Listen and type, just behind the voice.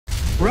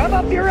Rev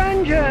up your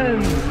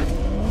engine!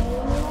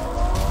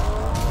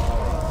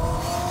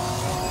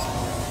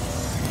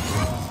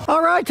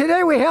 All right,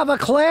 today we have a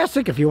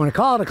classic, if you want to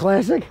call it a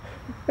classic.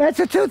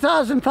 It's a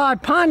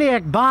 2005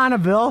 Pontiac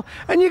Bonneville,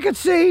 and you can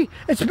see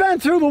it's been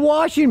through the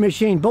washing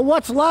machine, but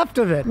what's left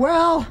of it?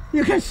 Well,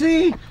 you can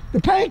see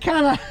the paint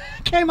kind of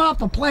came off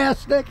the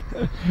plastic,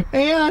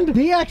 and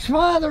the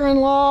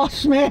ex-father-in-law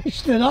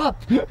smashed it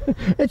up.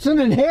 It's an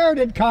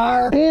inherited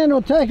car, and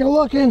we'll take a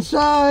look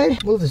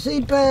inside. Move the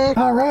seat back.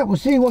 All right, we'll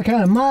see what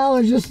kind of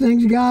mileage this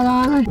thing's got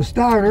on it. We'll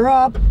start her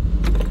up.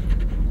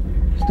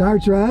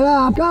 Starts right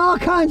up. Got all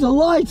kinds of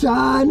lights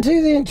on.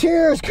 See, the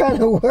interior is kind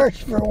of worse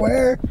for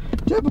wear.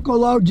 Typical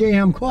low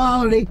GM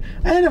quality.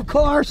 And of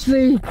course,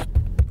 the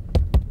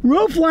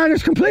roof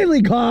liner's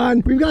completely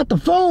gone. We've got the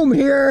foam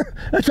here.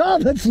 That's all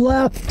that's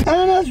left.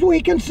 And as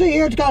we can see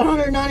here, it's got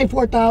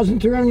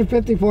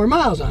 194,354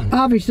 miles on it.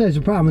 Obviously, there's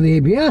a problem with the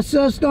ABS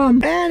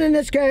system. And in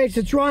this case,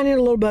 it's running a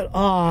little bit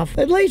off.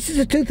 At least it's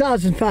a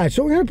 2005.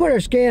 So we're going to put our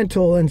scan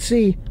tool and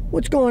see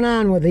what's going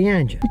on with the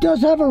engine. It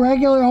does have a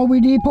regular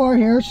OBD port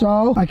here,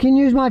 so I can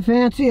use my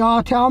fancy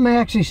Autel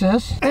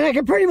MaxiSys. And I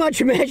can pretty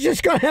much imagine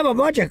it's going to have a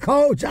bunch of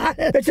codes on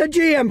it. It's a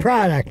GM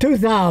product,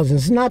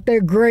 2000s, not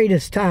their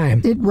greatest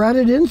time. It read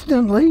it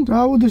instantly,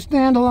 so with the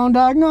standalone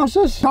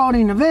diagnosis,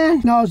 coding the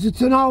VIN, knows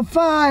it's an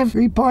 05,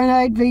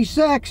 3.8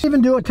 V6,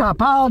 even do a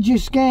topology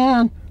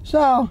scan.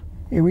 So,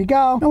 here we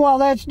go. And while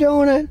that's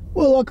doing it,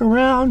 we'll look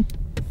around.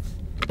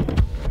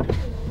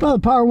 Well, the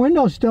power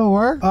windows still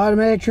work.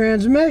 Automatic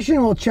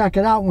transmission, we'll check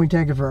it out when we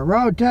take it for a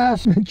road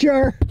test.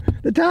 Sure,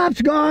 the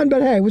top's gone,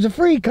 but hey, it was a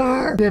free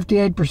car.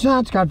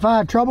 58%, it's got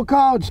 5 trouble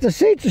codes. The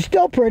seats are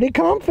still pretty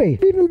comfy.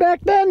 Even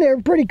back then, they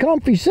were pretty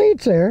comfy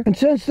seats there. And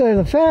since they're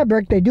the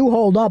fabric, they do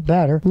hold up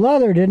better.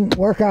 Leather didn't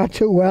work out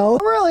too well.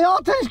 Really,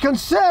 all things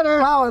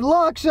considered, how it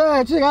looks,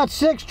 it's got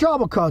 6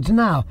 trouble codes.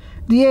 Now,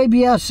 the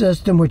ABS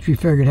system, which we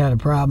figured had a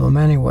problem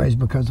anyways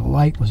because the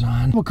light was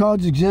on. Trouble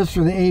codes exist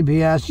for the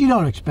ABS. You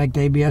don't expect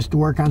ABS to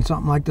work on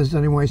something like this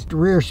anyways. The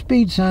rear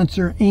speed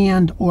sensor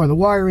or the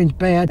wiring's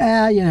bad.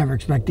 You never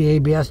expect the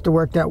ABS to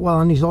work that well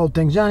on these old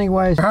things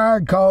anyways.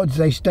 Hard codes,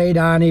 they stayed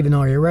on even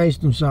though you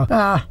erased them, so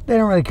they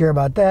don't really care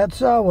about that.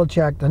 So we'll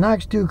check the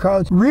next 2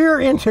 codes. Rear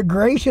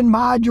integration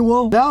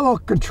module, double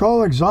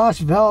control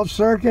exhaust valve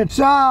circuit.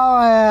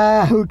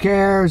 So who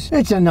cares?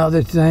 It's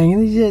another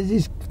thing.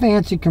 These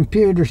fancy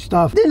computer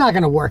stuff, they're not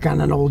going to work on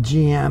an old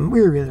GM.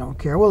 We really don't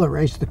care. We'll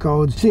erase the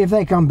codes, see if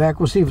they come back.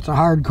 We'll see if it's a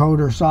hard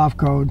code or a soft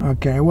code.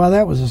 Okay, well,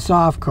 that was a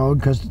soft code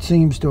because it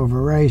seems to have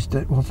erased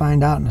it. We'll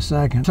find out in a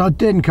second. So it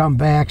didn't come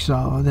back,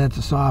 so that's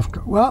a soft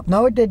code. Well,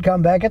 no, it did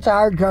come back. It's a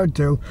hard code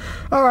too.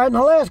 All right, and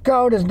the last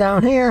code is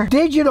down here.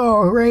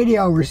 Digital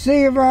radio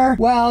receiver.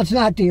 Well, it's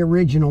not the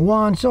original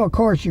one, so of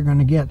course you're going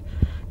to get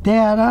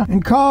data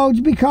and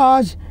codes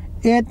because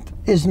it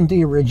isn't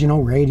the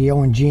original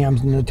radio, and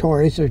GM's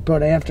notorious, so they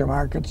put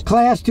aftermarkets.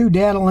 Class 2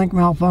 data link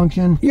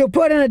malfunction. You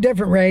put in a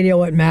different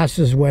radio, it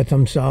messes with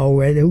them, so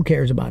who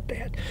cares about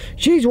that?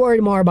 She's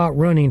worried more about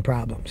running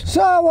problems.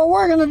 So what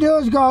we're going to do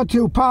is go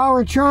to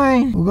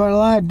powertrain. We'll go to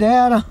live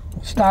data.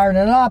 We'll start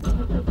it up.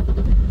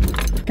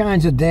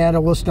 Kinds of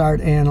data we'll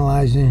start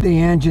analyzing. The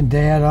engine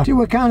data. See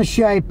what kind of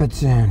shape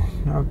it's in.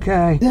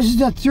 Okay. This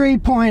is a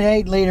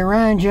 3.8 liter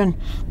engine,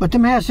 but the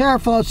mass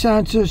airflow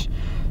sensors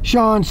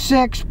showing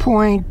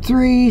 6.3,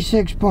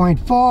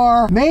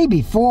 6.4,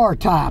 maybe 4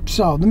 tops.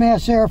 So the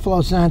mass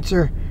airflow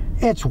sensor,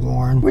 it's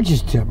worn, which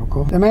is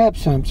typical. The map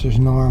sensor's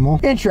normal.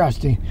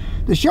 Interesting.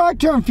 The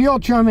short-term fuel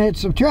trim,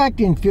 it's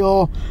subtracting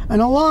fuel,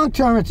 and the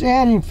long-term, it's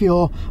adding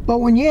fuel. But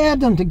when you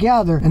add them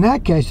together, in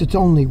that case, it's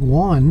only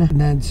 1,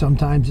 and then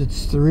sometimes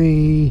it's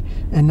 3,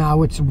 and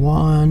now it's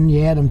 1.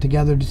 You add them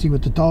together to see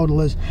what the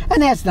total is,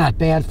 and that's not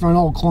bad for an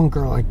old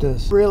clunker like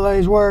this.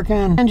 Relay's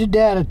working. Engine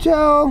data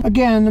 2.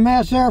 Again, the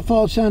mass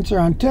airflow sensor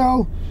on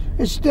 2.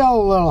 It's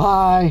still a little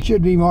high.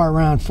 Should be more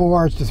around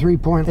 4. It's the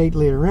 3.8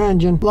 liter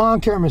engine. Long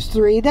term is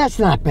 3. That's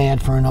not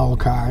bad for an old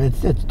car.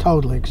 It's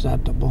totally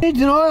acceptable. Needs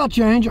an oil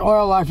change.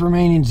 Oil life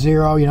remaining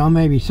 0. You know,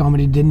 maybe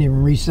somebody didn't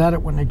even reset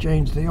it when they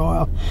changed the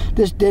oil.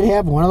 This did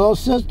have one of those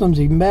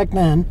systems even back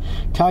then.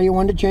 Tell you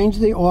when to change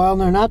the oil,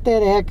 and they're not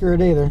that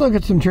accurate either. Look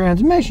at some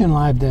transmission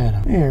live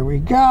data. Here we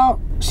go.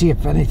 See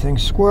if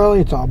anything's squirrely.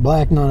 It's all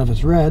black, none of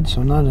it's red,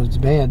 so none of it's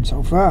bad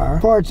so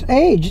far. For its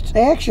age, it's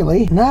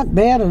actually not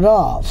bad at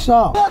all.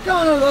 So, look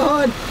under the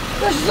hood.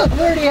 This is a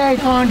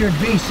 3800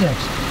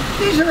 V6.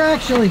 These are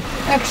actually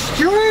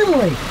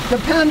extremely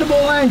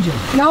dependable engines.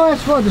 Now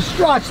as for the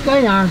struts,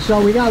 they aren't,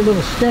 so we got a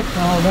little stick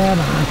for all that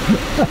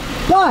on.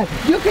 But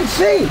you can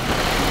see,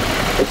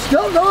 it's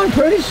still going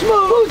pretty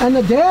smooth, and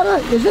the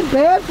data isn't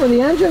bad for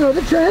the engine or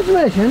the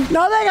transmission.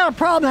 Now they got a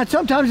problem that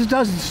sometimes it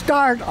doesn't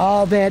start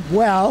all that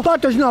well,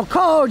 but there's no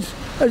codes,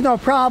 there's no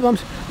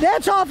problems.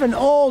 That's often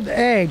old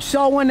age,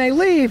 so when they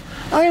leave,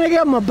 I'm going to give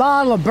them a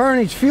bottle of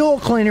Bernie's fuel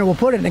cleaner. We'll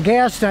put it in the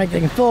gas tank, they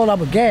can fill it up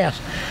with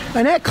gas.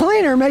 And that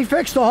cleaner may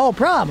fix the whole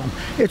problem.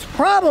 It's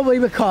probably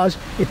because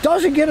it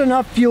doesn't get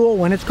enough fuel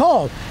when it's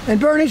cold. And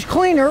Bernie's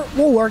cleaner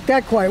will work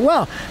that quite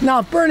well.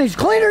 Now, if Bernie's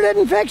cleaner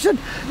didn't fix it,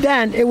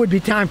 then it would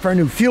be time for a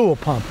new fuel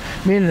pump.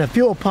 meaning the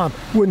fuel pump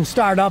wouldn't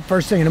start up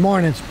first thing in the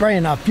morning and spray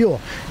enough fuel.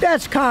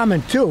 That's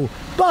common too,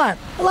 but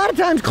a lot of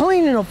times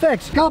cleaning will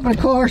fix. Company,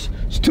 of course,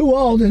 it's too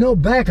old, there's no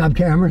backup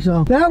camera,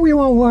 so that we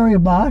won't worry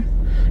about.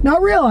 Now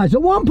realize,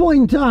 at one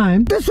point in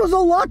time, this was a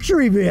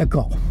luxury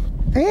vehicle,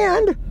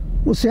 and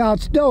we'll see how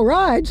it still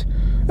rides.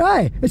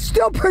 Hey, it's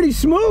still pretty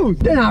smooth.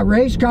 They're not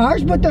race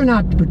cars, but they're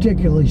not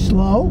particularly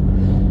slow.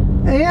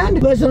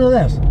 And listen to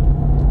this.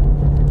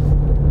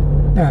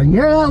 There, you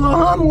hear that little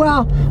hum?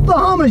 Well, the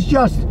hum is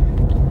just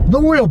the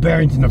wheel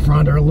bearings in the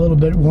front are a little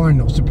bit worn,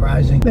 no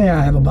surprising. They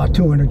have about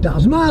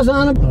 200,000 miles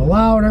on them, a little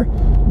louder,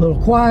 a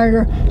little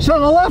quieter. So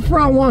the left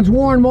front one's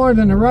worn more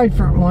than the right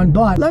front one,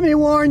 but let me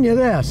warn you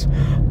this.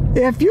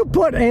 If you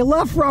put a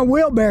left front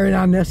wheel bearing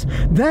on this,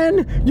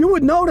 then you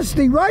would notice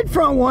the right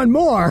front one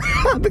more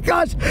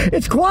because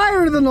it's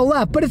quieter than the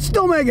left, but it's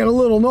still making a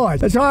little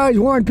noise. That's how I always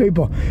warn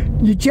people.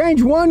 You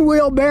change one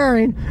wheel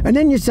bearing and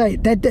then you say,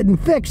 that didn't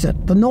fix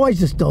it. The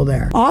noise is still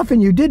there.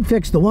 Often you did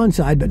fix the one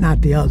side, but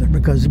not the other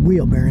because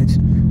wheel bearings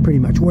pretty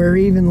much wear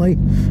evenly.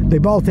 They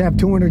both have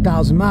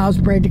 200,000 miles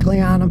practically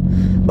on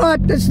them,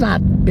 but it's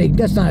not big.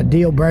 That's not a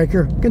deal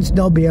breaker. It can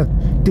still be a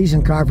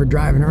decent car for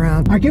driving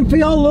around. I can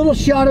feel a little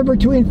shudder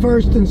between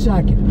first and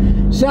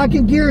second.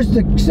 Second gear is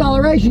the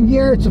acceleration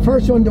gear. It's the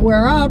first one to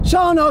wear out.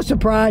 So no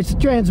surprise, the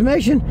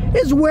transmission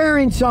is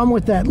wearing some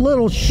with that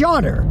little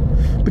shudder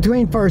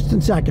between first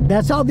and second.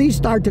 That's how these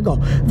start to go.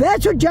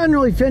 That's what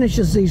generally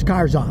finishes these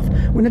cars off.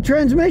 When the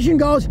transmission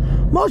goes,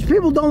 most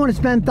people don't want to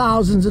spend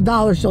thousands of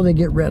dollars, so they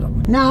get rid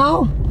of them.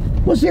 Now,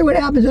 we'll see what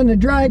happens on the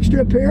drag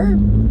strip here.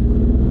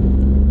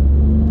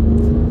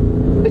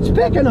 It's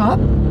picking up.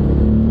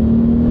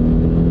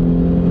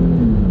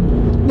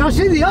 Now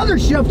see, the other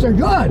shifts are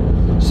good.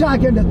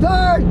 Second to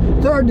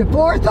third, third to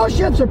fourth, those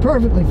shifts are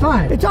perfectly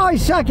fine. It's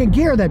always second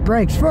gear that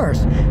breaks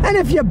first. And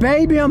if you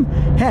baby them,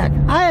 heck,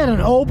 I had an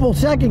Opel,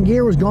 second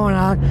gear was going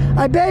on.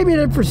 I babied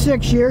it for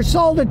 6 years,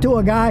 sold it to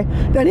a guy,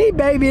 then he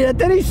babied it,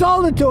 then he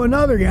sold it to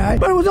another guy.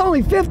 But it was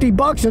only 50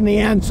 bucks in the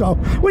end, so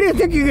what do you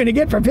think you're gonna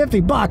get for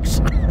 50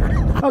 bucks?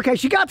 Okay,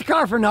 she got the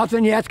car for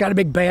nothing. Yeah, it's got a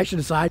big bash on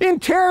the side.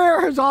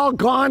 Interior is all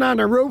gone on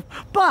the roof,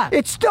 but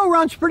it still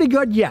runs pretty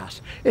good,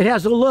 yes. It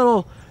has a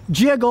little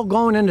jiggle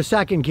going into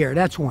second gear.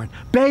 That's one.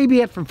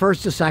 Baby it from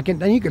first to second,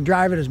 then you can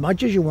drive it as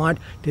much as you want.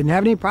 Didn't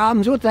have any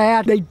problems with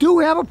that. They do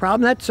have a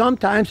problem that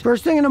sometimes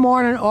first thing in the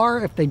morning,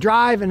 or if they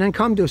drive and then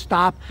come to a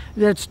stop,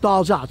 that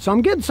stalls out. So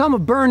I'm getting some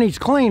of Bernie's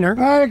cleaner.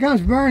 All right, here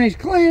comes Bernie's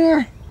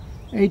cleaner.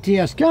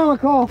 ATS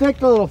chemical. Stick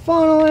the little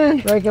funnel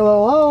in, break a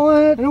little hole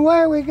in it, and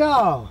away we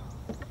go.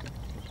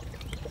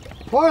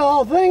 Pour the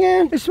whole thing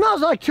in. It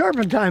smells like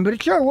turpentine, but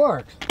it sure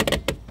works.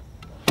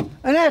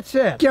 And that's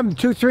it. Give them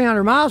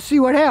 200-300 miles, see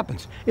what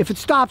happens. If it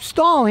stops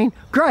stalling,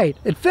 great,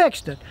 it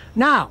fixed it.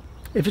 Now,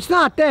 if it's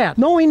not that,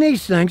 knowing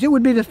these things, it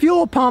would be the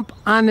fuel pump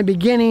on the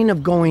beginning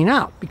of going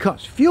out,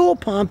 because fuel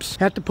pumps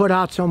have to put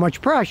out so much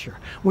pressure.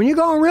 When you're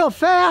going real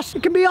fast,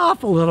 it can be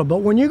off a little, but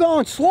when you're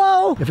going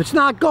slow, if it's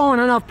not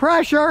going enough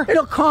pressure,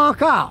 it'll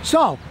conk out.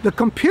 So the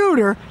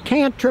computer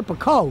can't trip a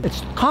code.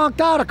 It's conked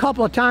out a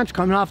couple of times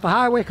coming off the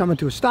highway, coming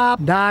to a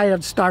stop,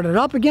 died, started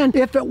up again.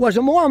 If it was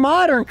a more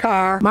modern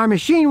car, my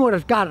machine would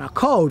have gotten a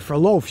code for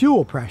low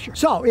fuel pressure.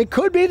 So it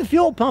could be the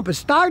fuel pump is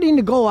starting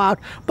to go out,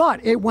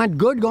 but it went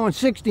good going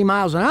 60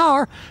 miles an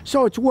hour,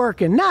 so it's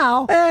working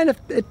now. And if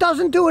it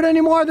doesn't do it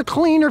anymore, the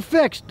cleaner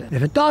fixed it.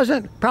 If it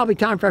doesn't, probably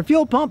time for a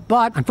fuel pump,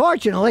 but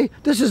unfortunately,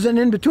 this is an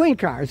in-between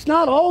car. It's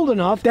not old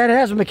enough that it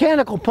has a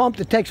mechanical pump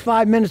that takes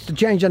 5 minutes to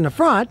change on the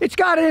front. It's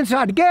got it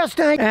inside the gas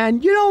tank,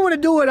 and you don't want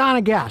to do it on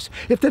a gas.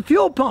 If the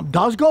fuel pump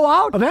does go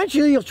out,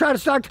 eventually you'll try to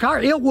start the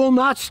car, it will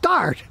not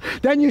start.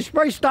 Then you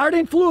spray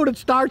starting fluid, it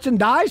starts and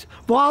dies,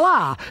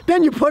 voila.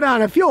 Then you put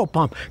on a fuel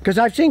pump, because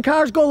I've seen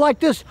cars go like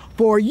this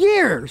for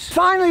years.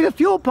 Finally, the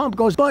fuel pump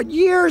goes, but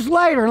years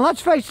later, and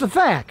let's face the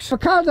facts, a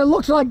car that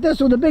looks like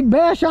this with a big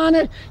bash on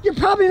it, you're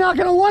probably not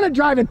going to want to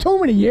drive it too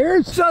many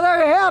years. So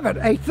there you have it,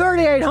 a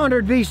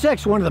 3800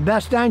 V6, one of the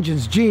best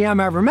engines GM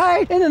ever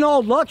made, in an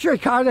old luxury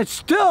car that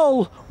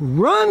still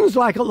runs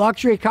like a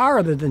luxury car,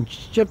 other than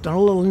shifting a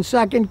little in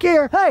second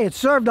gear. Hey, it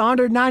served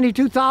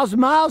 192,000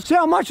 miles. See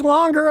how much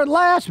longer it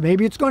lasts.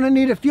 Maybe it's going to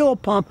need a fuel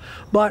pump,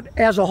 but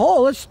as a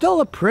whole, it's still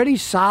a pretty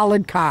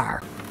solid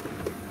car.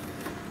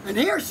 And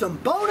here's some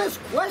bonus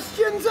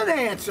questions and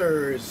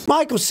answers.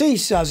 Michael C.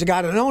 says, I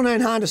got an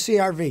 09 Honda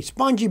CR-V.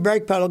 Spongy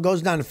brake pedal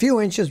goes down a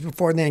few inches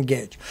before they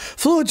engage.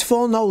 Fluid's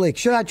full, no leak.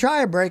 Should I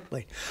try a brake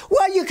bleed?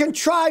 Well, you can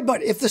try,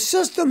 but if the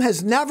system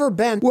has never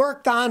been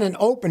worked on and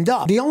opened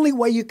up, the only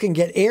way you can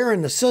get air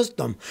in the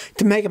system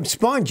to make them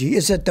spongy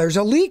is that there's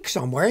a leak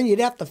somewhere, and you'd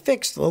have to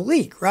fix the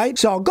leak, right?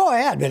 So go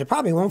ahead, but it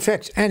probably won't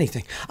fix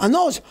anything. On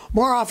those,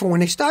 more often, when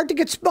they start to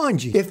get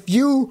spongy, if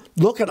you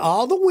look at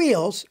all the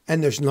wheels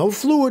and there's no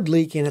fluid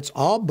leaking and it's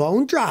all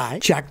bone dry,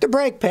 check the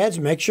brake pads,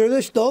 make sure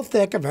they're still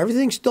thick. If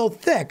everything's still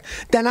thick,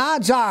 then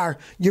odds are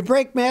your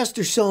brake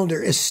master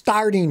cylinder is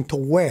starting to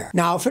wear.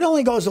 Now, if it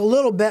only goes a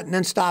little bit and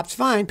then stops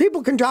fine,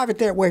 people can drive it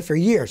that way for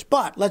years.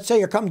 But let's say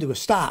you're coming to a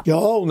stop, you're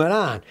holding it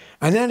on,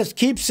 and then it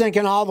keeps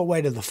sinking all the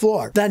way to the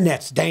floor. Then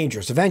that's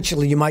dangerous.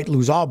 Eventually, you might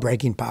lose all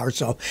braking power.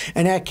 So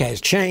in that case,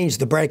 change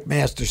the brake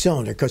master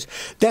cylinder, because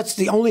that's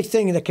the only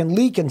thing that can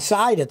leak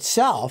inside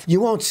itself.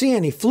 You won't see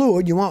any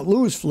fluid, you won't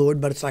lose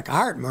fluid, but it's like a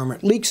heart murmur.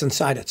 It leaks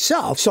inside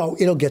itself, so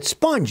it'll get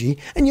spongy,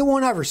 and you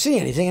won't ever see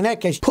anything. In that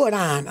case, put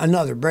on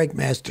another brake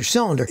master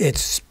cylinder.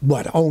 It's,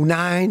 what,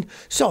 09?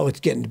 So it's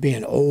getting to be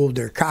an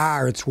older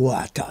car. It's,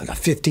 what,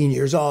 15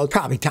 years old.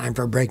 Probably time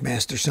for a brake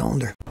master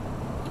cylinder.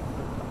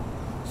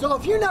 So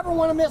if you never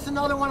want to miss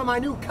another one of my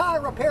new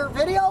car repair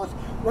videos,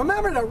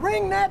 remember to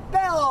ring that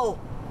bell.